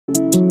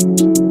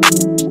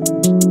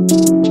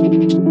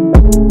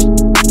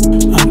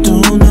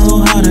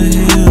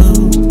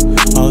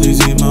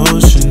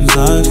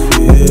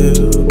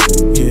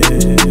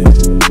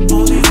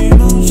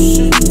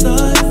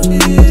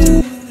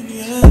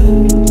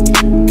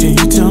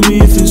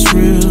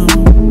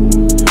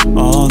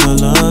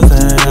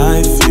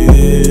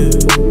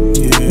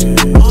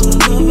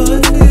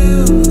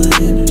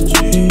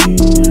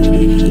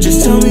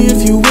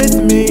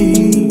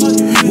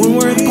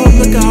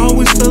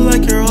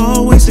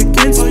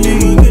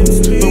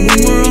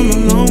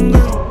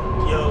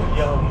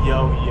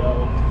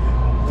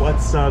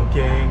What's up,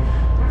 gang?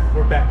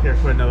 We're back here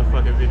for another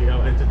fucking video,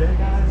 and today,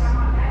 guys,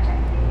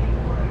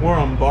 we're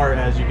on BART,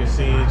 as you can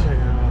see. Check it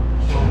out.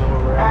 Show them where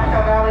we're at.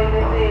 Castro Valley,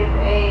 this is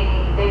a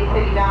Day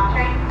City down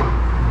train.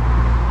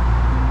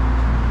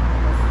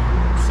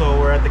 So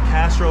we're at the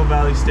Castro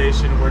Valley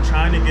station. We're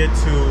trying to get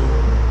to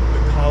the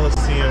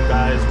Coliseum,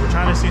 guys. We're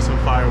trying to see some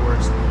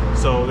fireworks.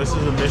 So this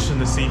is a mission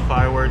to see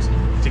fireworks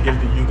to give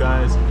to you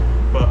guys,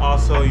 but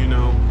also, you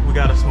know, we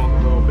gotta smoke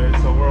a little bit.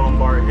 So we're on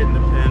BART hitting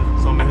the pin.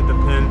 So I'm gonna hit the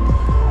pin.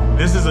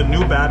 This is a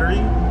new battery,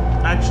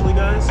 actually,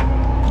 guys.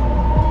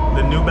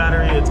 The new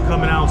battery, it's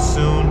coming out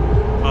soon.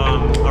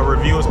 A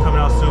review is coming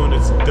out soon.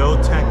 It's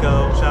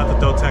Doteco. Shout out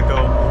to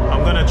Doteco.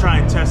 I'm gonna try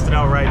and test it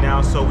out right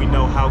now so we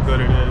know how good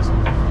it is.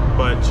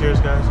 But cheers,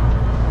 guys.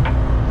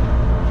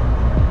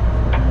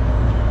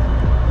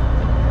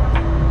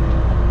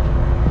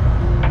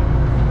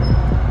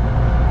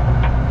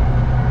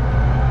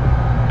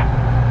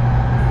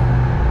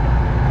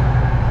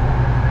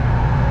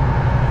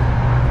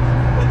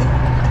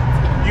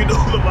 You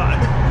know the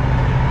vibe.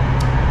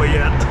 But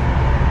yeah,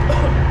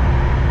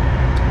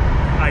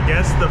 I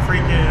guess the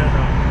freaking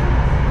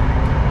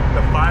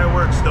the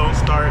fireworks don't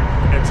start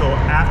until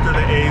after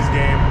the A's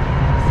game.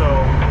 So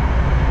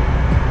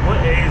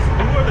what A's?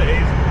 Who are the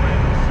A's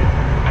playing this year?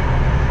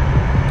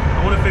 I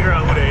want to figure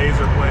out who the A's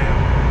are playing.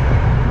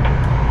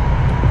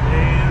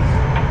 A's.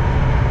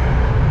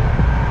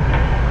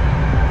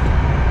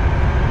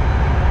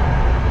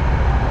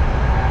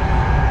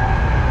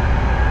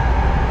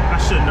 I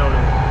should know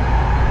them.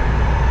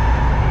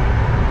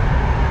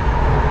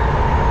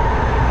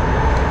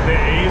 The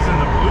A's and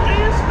the Blue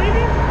Jays,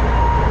 maybe?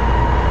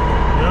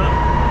 Yeah.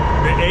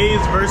 The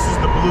A's versus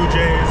the Blue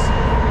Jays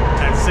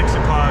at 6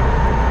 o'clock.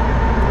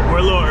 We're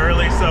a little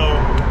early, so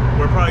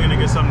we're probably gonna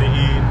get something to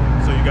eat.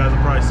 So you guys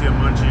will probably see a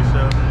munchie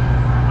stuff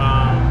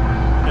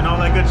and all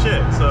that good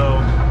shit. So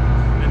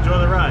enjoy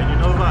the ride. You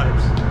know the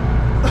vibes.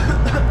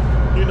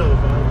 You know the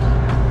vibes.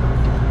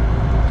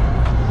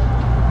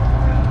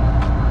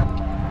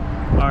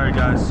 All right,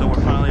 guys. So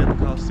we're finally at the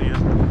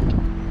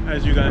Coliseum,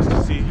 as you guys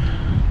can see.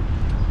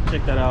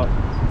 Check that out.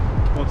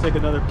 We'll take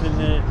another pin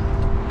hit.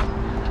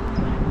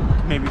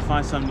 Maybe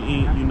find something to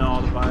eat. You know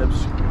all the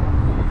vibes.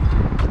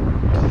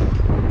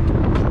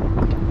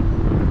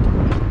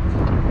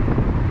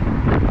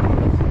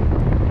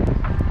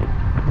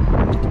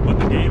 But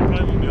the game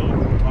probably won't be over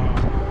for a while.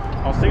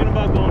 I was thinking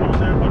about going on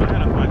there, but I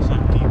gotta find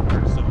something to eat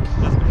first. So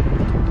let's go.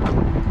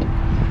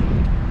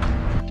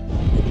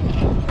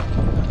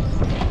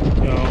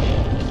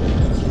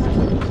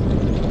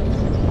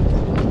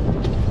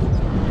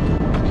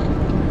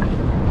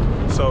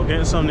 So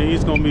getting something to eat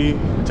is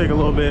gonna take a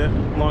little bit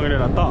longer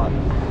than I thought.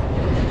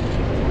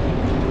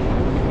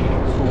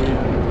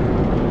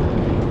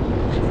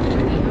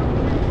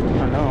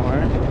 I know,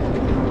 right?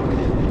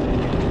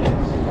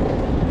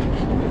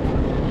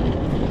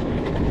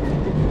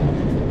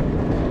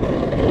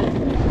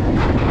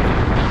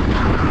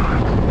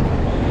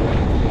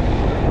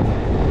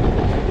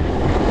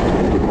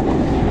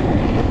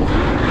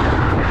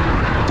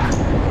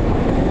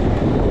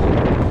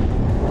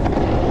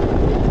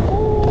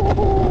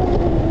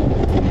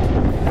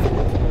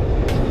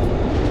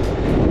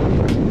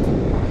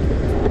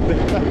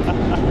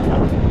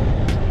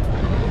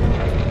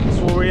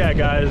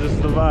 Guys, this is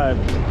the vibe.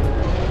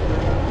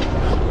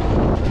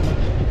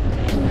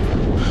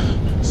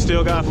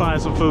 Still gotta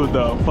find some food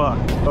though. Fuck.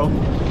 Oh,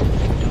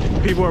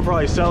 people are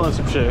probably selling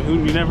some shit. Who,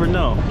 you never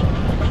know.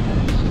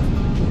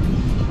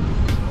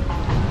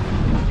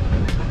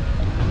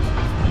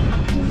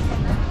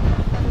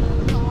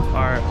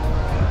 All right,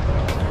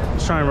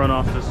 let's try and run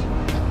off this.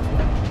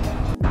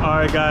 All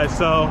right, guys.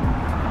 So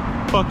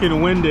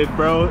fucking winded,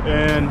 bro,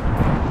 and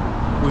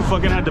we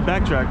fucking had to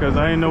backtrack because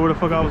I didn't know where the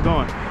fuck I was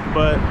going.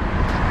 But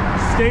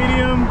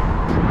stadium,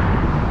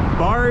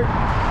 BART,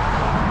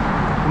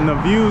 and the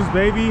views,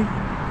 baby.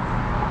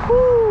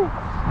 Woo!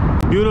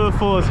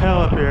 Beautiful as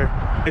hell up here.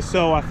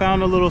 So I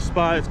found a little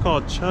spot. It's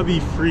called Chubby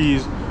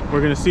Freeze.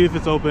 We're gonna see if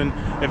it's open.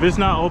 If it's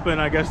not open,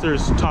 I guess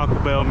there's Taco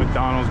Bell,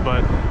 McDonald's,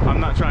 but I'm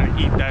not trying to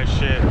eat that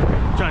shit.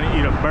 I'm trying to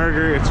eat a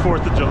burger. It's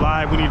 4th of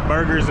July. We need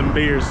burgers and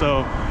beers.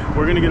 So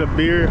we're gonna get a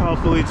beer,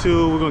 hopefully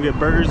too. We're gonna get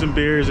burgers and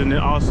beers, and then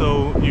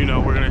also, you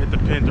know, we're gonna hit the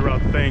pin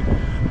throughout the thing.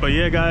 But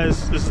yeah,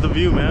 guys, this is the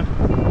view, man.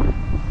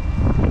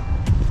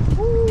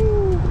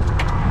 Woo.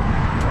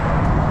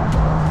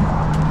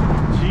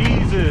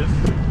 Jesus.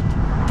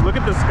 Look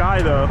at the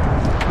sky though.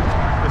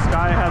 The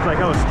sky has like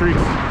hella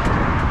streaks.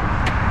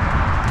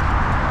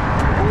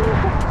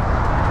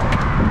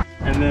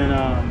 And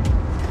then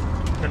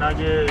can I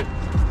get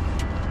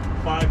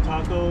 5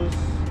 tacos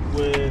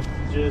with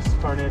just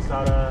carne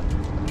asada,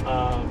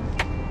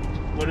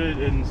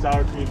 and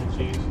sour cream and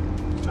cheese.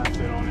 That's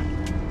it on it.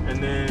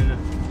 And then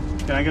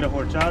can I get a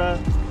horchata?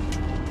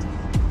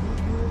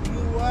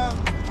 You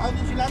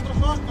any cilantro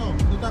sauce? No,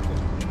 the taco.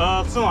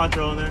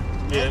 Cilantro in there.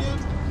 Yeah. Onion?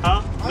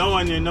 Huh? No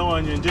onion, no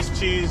onion. Just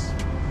cheese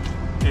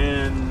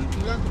and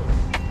Cilantro.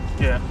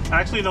 yeah.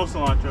 Actually, no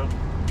cilantro.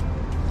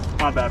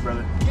 My bad,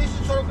 brother. Cheese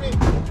and sour cream.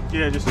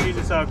 Yeah, just cheese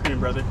and sour cream,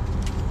 brother.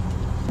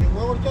 And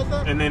what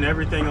horchata? And then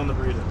everything on the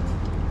burrito.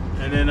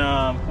 And then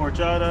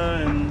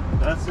horchata, and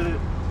that's it.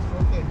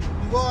 Okay.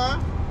 You go, huh?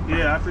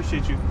 Yeah, I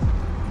appreciate you.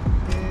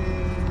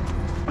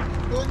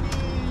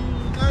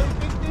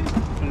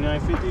 29.50.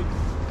 $29.50.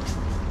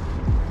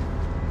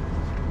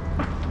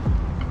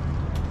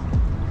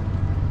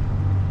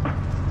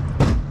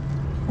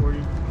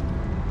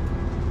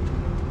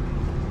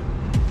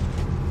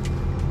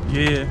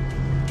 Yeah,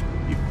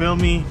 you feel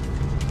me?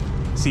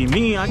 See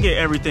me, I get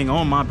everything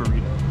on my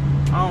burrito.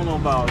 I don't know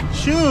about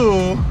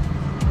you,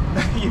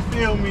 you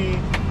feel me?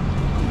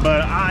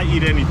 But I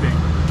eat anything.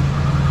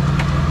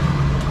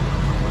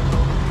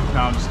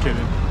 No, I'm just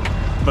kidding.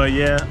 But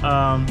yeah,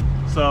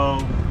 so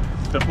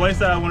the place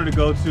that I wanted to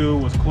go to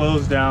was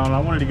closed down. I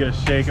wanted to get a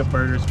shake, a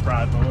burger,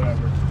 fries, or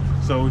whatever.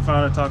 So we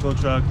found a taco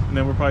truck, and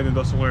then we're probably gonna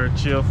go somewhere,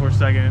 chill for a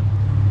second,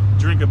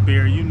 drink a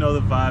beer, you know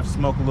the vibe,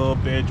 smoke a little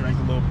bit, drink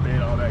a little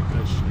bit, all that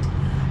good shit.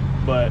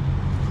 But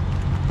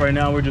right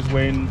now we're just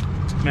waiting.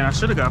 Man, I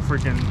should have got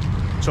freaking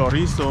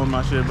chorizo in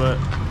my shit, but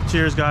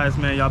cheers guys,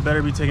 man. Y'all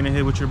better be taking a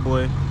hit with your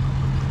boy,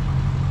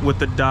 with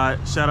the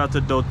dot. Shout out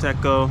to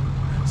Doteco.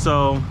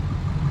 So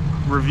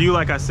review,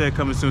 like I said,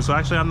 coming soon. So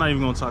actually I'm not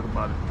even gonna talk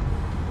about it.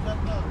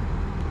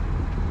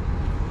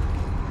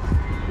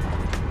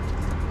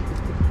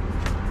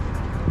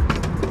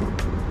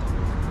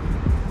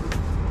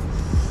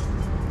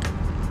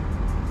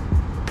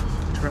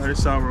 Try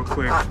this out real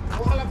quick.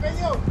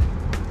 Jalapeno.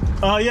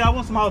 Yeah, I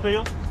want some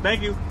jalapenos.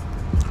 Thank you.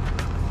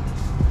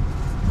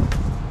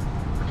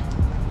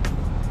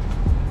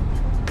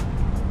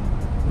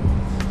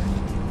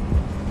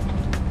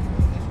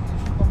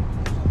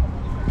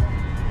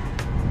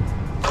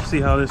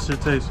 See how this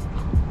shit tastes.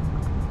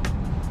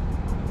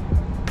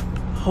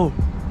 Oh,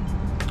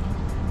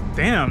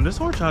 damn! This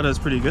horchata is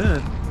pretty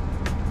good.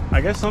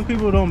 I guess some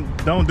people don't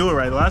do it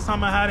right. The last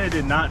time I had it, it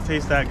did not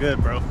taste that good,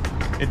 bro.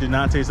 It did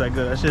not taste that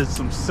good. That's just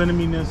some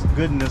cinnaminess,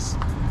 goodness.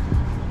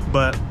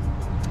 But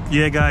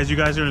yeah, guys, you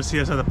guys are gonna see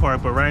us at the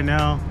park. But right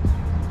now,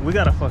 we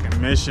got a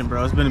fucking mission,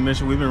 bro. It's been a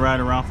mission. We've been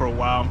riding around for a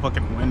while. I'm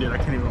fucking winded. I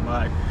can't even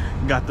lie.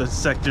 Got the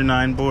Sector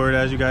 9 board,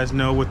 as you guys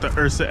know, with the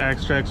Ursa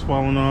extracts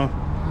falling off.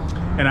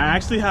 And I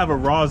actually have a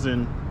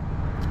rosin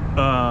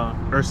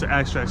Ursa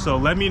extract. So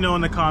let me know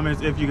in the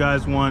comments if you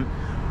guys want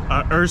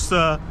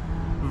Ursa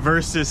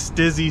versus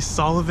Stizzy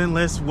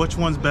solventless. Which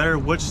one's better?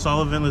 Which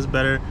solventless is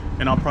better?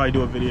 And I'll probably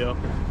do a video.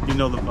 You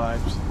know the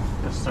vibes.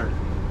 Yes, sir.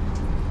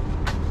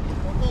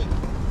 Okay.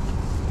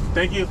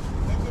 Thank you.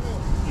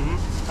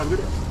 Have a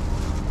good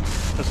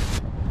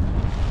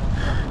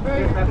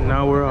day.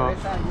 Now we're off.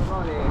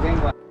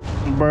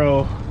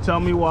 Bro, tell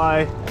me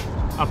why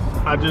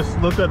I just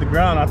looked at the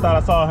ground. I thought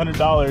I saw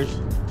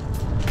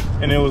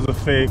 $100 and it was a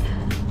fake.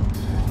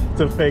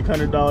 It's a fake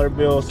 $100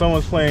 bill.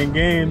 Someone's playing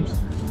games.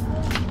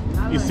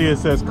 You see it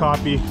says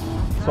copy.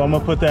 So I'm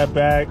gonna put that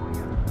back,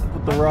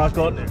 put the rock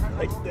on there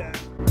like that.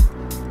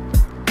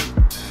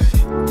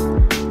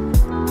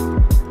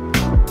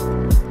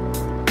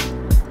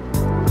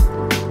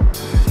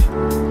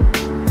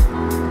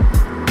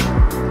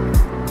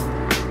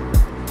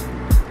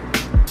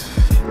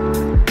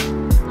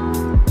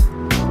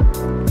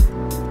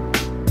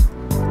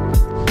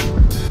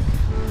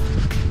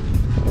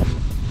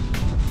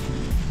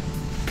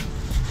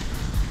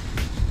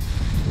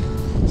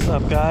 What's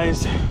up,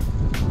 guys?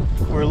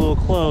 We're a little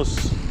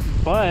close,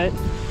 but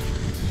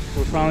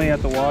we're finally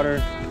at the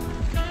water.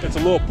 It's a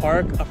little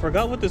park. I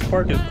forgot what this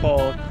park is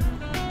called,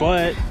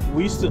 but I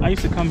used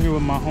to come here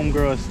with my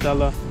homegirl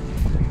Estella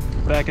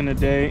back in the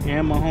day,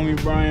 and my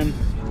homie Brian.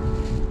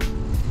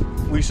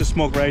 We used to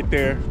smoke right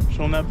there.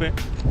 Show them that bit.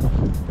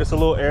 It's a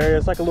little area.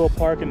 It's like a little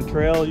park and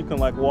trail. You can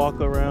like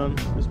walk around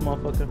this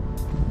motherfucker.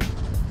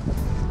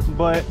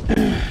 But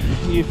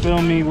you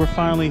feel me? We're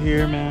finally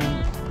here,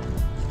 man.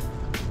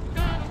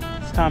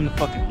 It's time to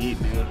fucking eat,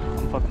 dude.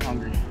 I'm fucking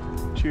hungry.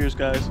 Cheers,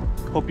 guys.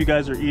 Hope you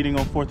guys are eating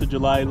on 4th of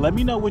July. Let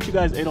me know what you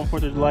guys ate on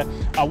 4th of July.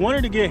 I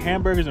wanted to get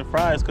hamburgers and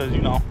fries because,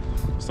 you know,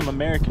 some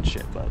American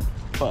shit, but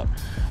fuck.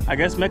 I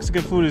guess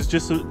Mexican food is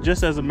just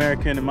as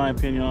American in my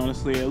opinion,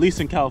 honestly, at least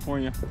in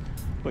California.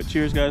 But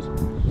cheers, guys.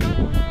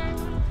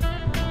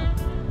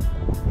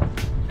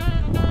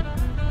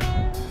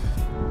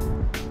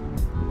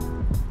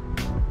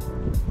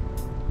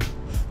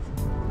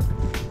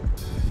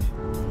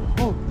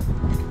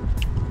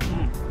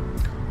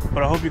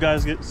 But I hope you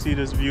guys get to see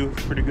this view.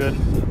 It's pretty good.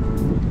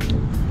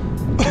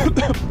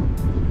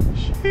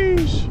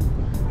 Sheesh.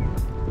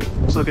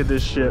 Let's look at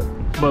this shit.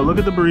 But look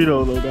at the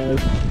burrito though,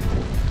 guys.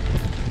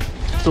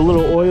 It's a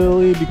little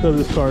oily because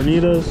it's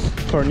carnitas,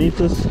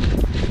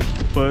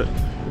 but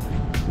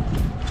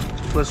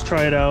let's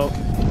try it out,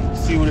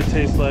 see what it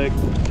tastes like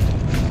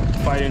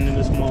biting in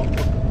this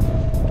motherfucker.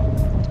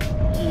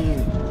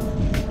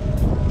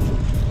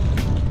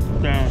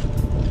 Damn.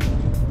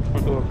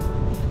 Okay.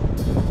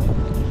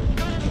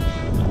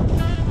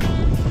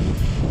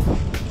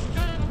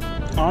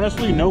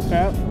 Honestly, no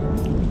cap.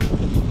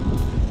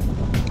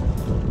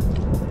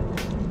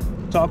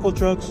 Taco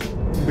trucks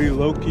be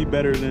low-key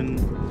better than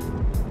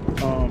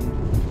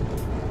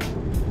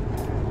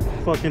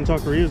fucking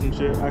taquerias and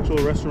shit, actual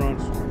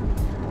restaurants.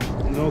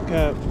 No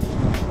cap.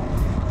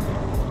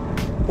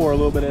 Pour a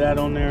little bit of that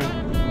on there.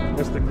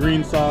 That's the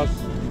green sauce.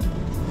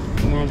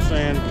 You know what I'm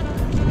saying?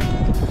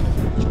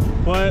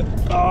 But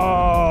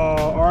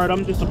alright,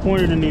 I'm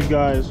disappointed in these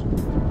guys.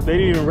 They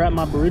didn't even wrap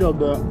my burrito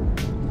good.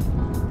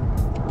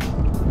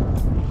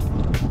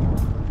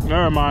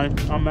 Never mind,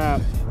 I'm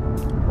mad.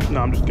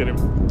 No, I'm just kidding.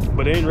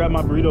 But they didn't wrap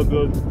my burrito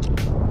good.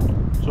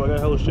 So I got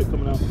hella shit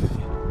coming out.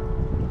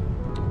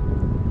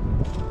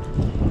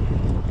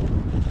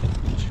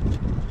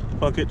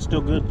 Fuck it, still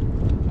good.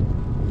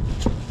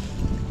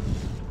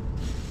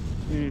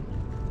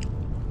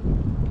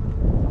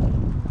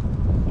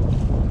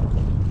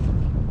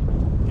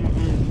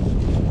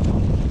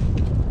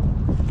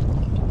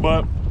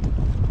 But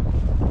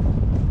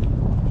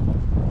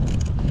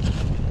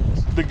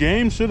the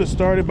game should have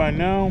started by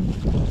now.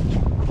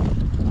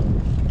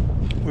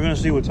 We're gonna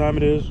see what time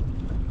it is,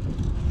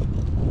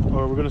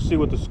 or we're gonna see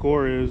what the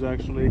score is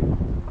actually.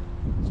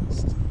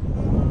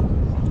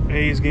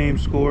 A's game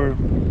score.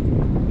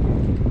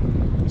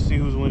 Let's see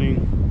who's winning.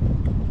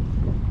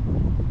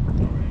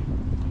 Alright,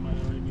 I might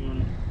already be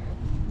on it.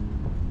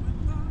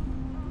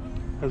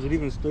 Has it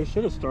even started?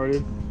 Should have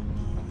started.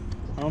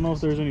 I don't know if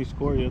there's any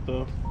score yet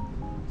though.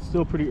 It's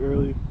still pretty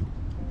early.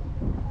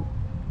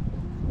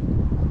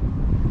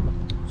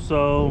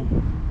 So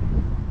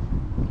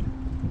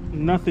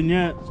nothing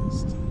yet.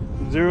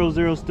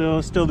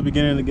 0-0 still the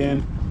beginning of the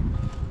game.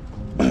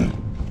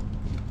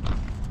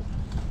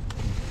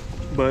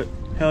 But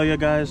hell yeah,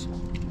 guys.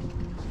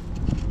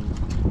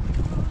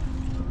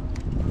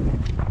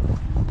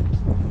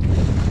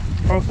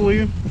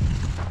 Hopefully,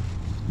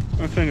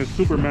 that thing is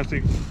super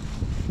messy,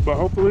 but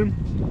hopefully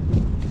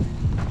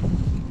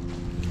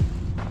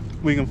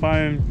we can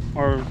find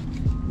our,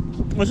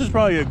 this is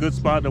probably a good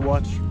spot to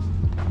watch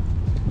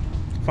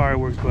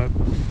fireworks, but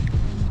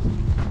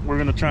we're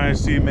gonna try and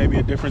see maybe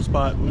a different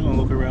spot. We're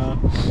gonna look around,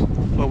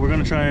 but we're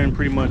gonna try and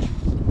pretty much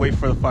wait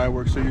for the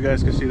fireworks so you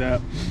guys can see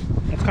that.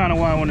 That's kind of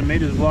why I want to make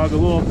this vlog, a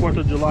little 4th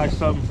of July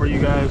something for you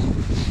guys.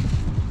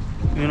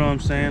 You know what I'm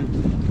saying?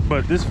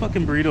 But this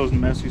fucking burrito is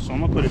messy, so I'm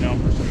gonna put it down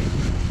for a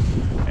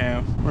second.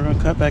 And we're gonna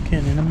cut back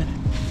in a minute.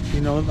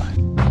 You know the vibe.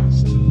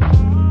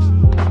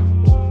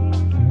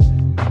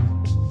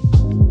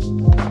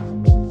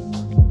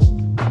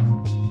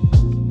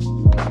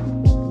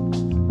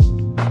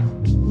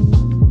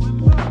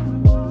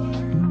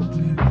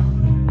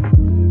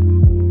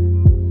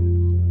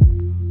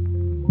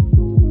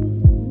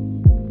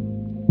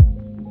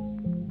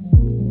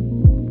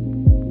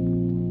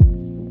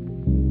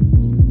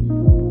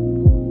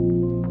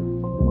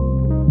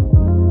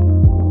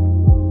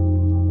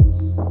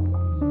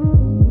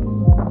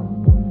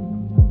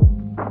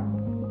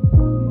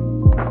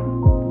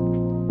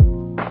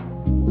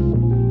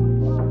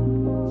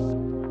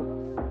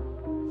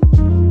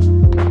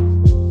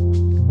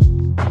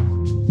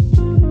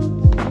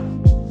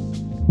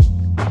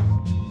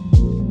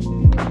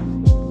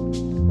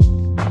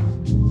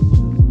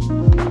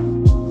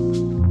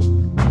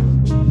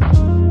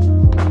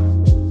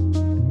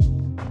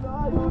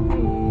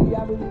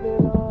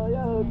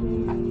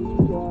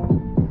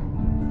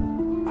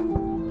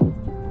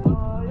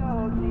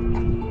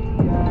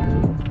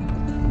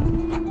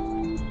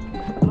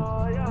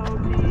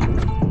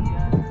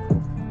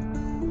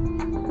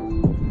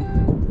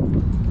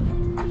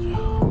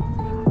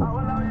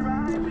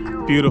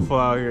 Beautiful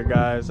out here,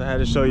 guys. I had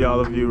to show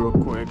y'all the view real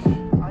quick.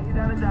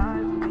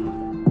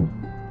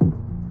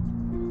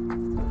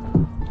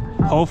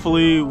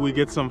 Hopefully we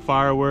get some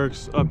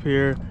fireworks up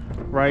here.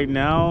 Right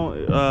now,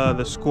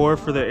 the score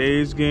for the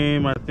A's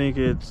game, I think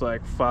it's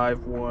like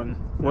 5-1.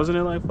 Wasn't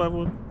it like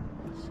 5-1?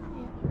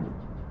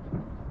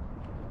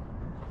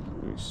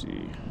 Let me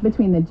see.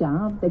 Between the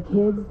job, the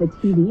kids, the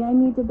TV I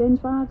need to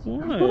binge watch,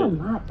 I've got a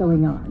lot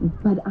going on.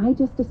 But I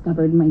just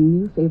discovered my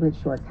new favorite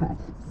shortcut,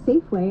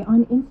 Safeway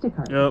on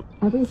Instacart. Yep,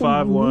 everything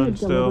I 5-1 need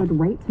still. delivered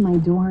right to my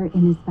door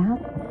in his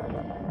bath.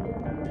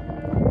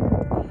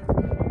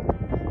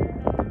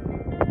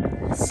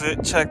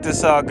 Check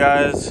this out,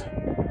 guys.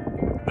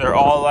 They're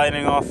all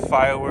lighting off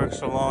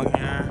fireworks along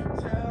here.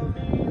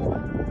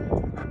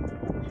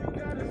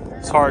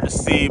 It's hard to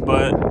see,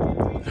 but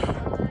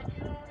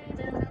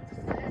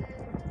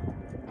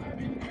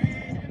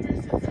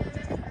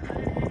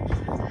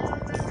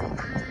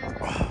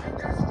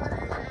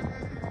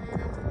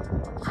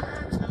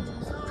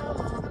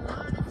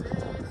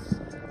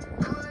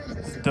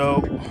it's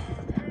dope.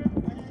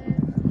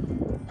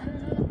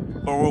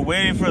 But we're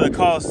waiting for the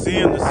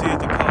Coliseum to see if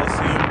the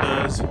Coliseum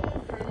does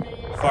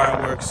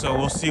fireworks. So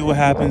we'll see what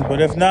happens. But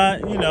if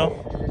not, you know,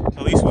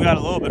 at least we got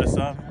a little bit of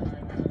something.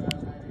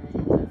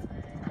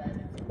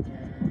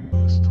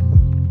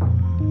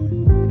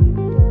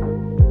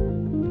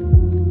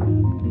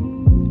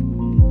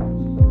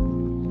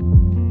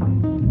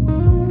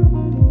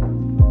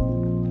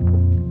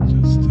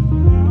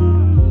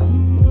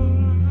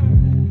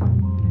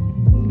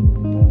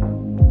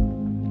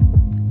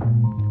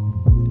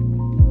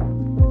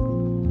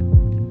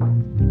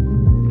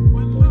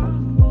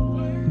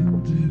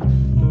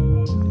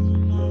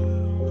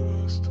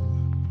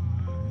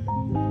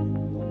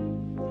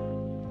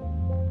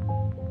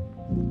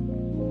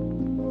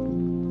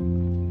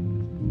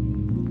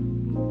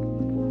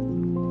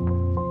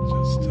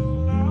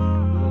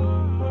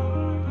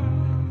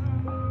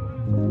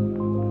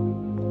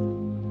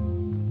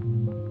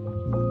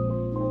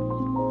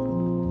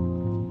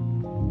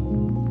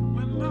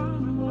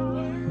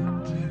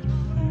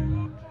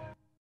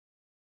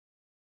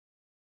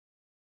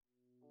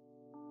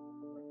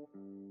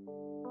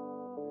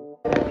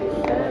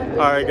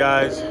 Alright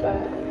guys,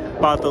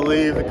 about to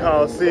leave the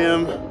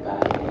Coliseum.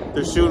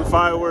 They're shooting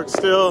fireworks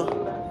still.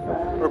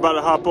 We're about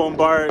to hop on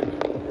BART.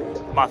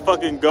 My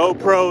fucking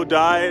GoPro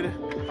died.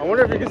 I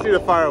wonder if you can see the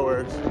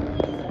fireworks.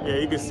 Yeah,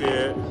 you can see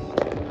it.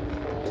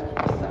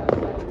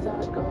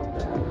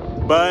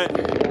 But,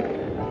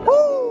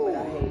 woo!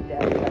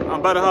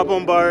 I'm about to hop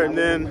on BART and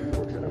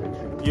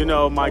then, you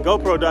know, my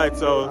GoPro died,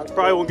 so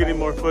probably won't get any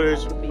more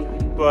footage.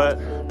 But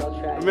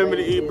remember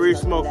to eat, breathe,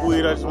 smoke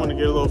weed. I just want to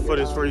get a little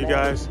footage for you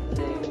guys.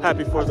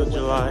 Happy 4th of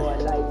July.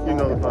 You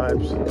know the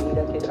vibes.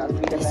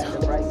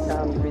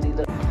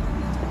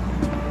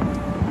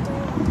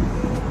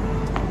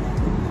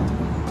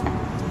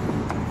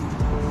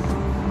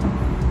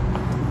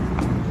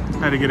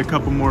 Had to get a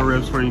couple more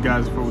ribs for you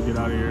guys before we get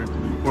out of here.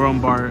 We're on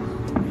BART.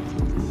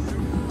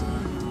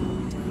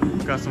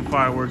 Got some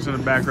fireworks in the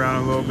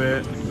background a little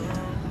bit.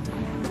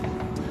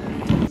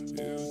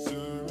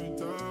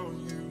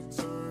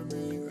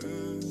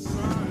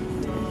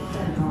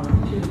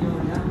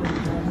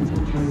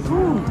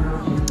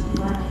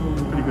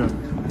 Pretty good.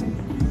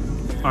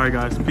 All right,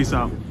 guys. Peace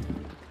out.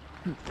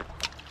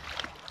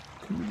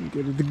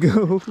 Get it to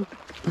go.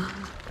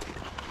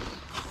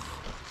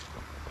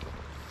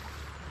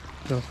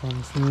 Gotta find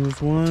the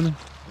smoothest one.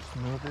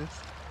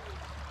 Smoothest.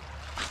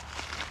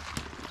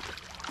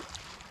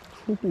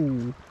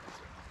 Ooh.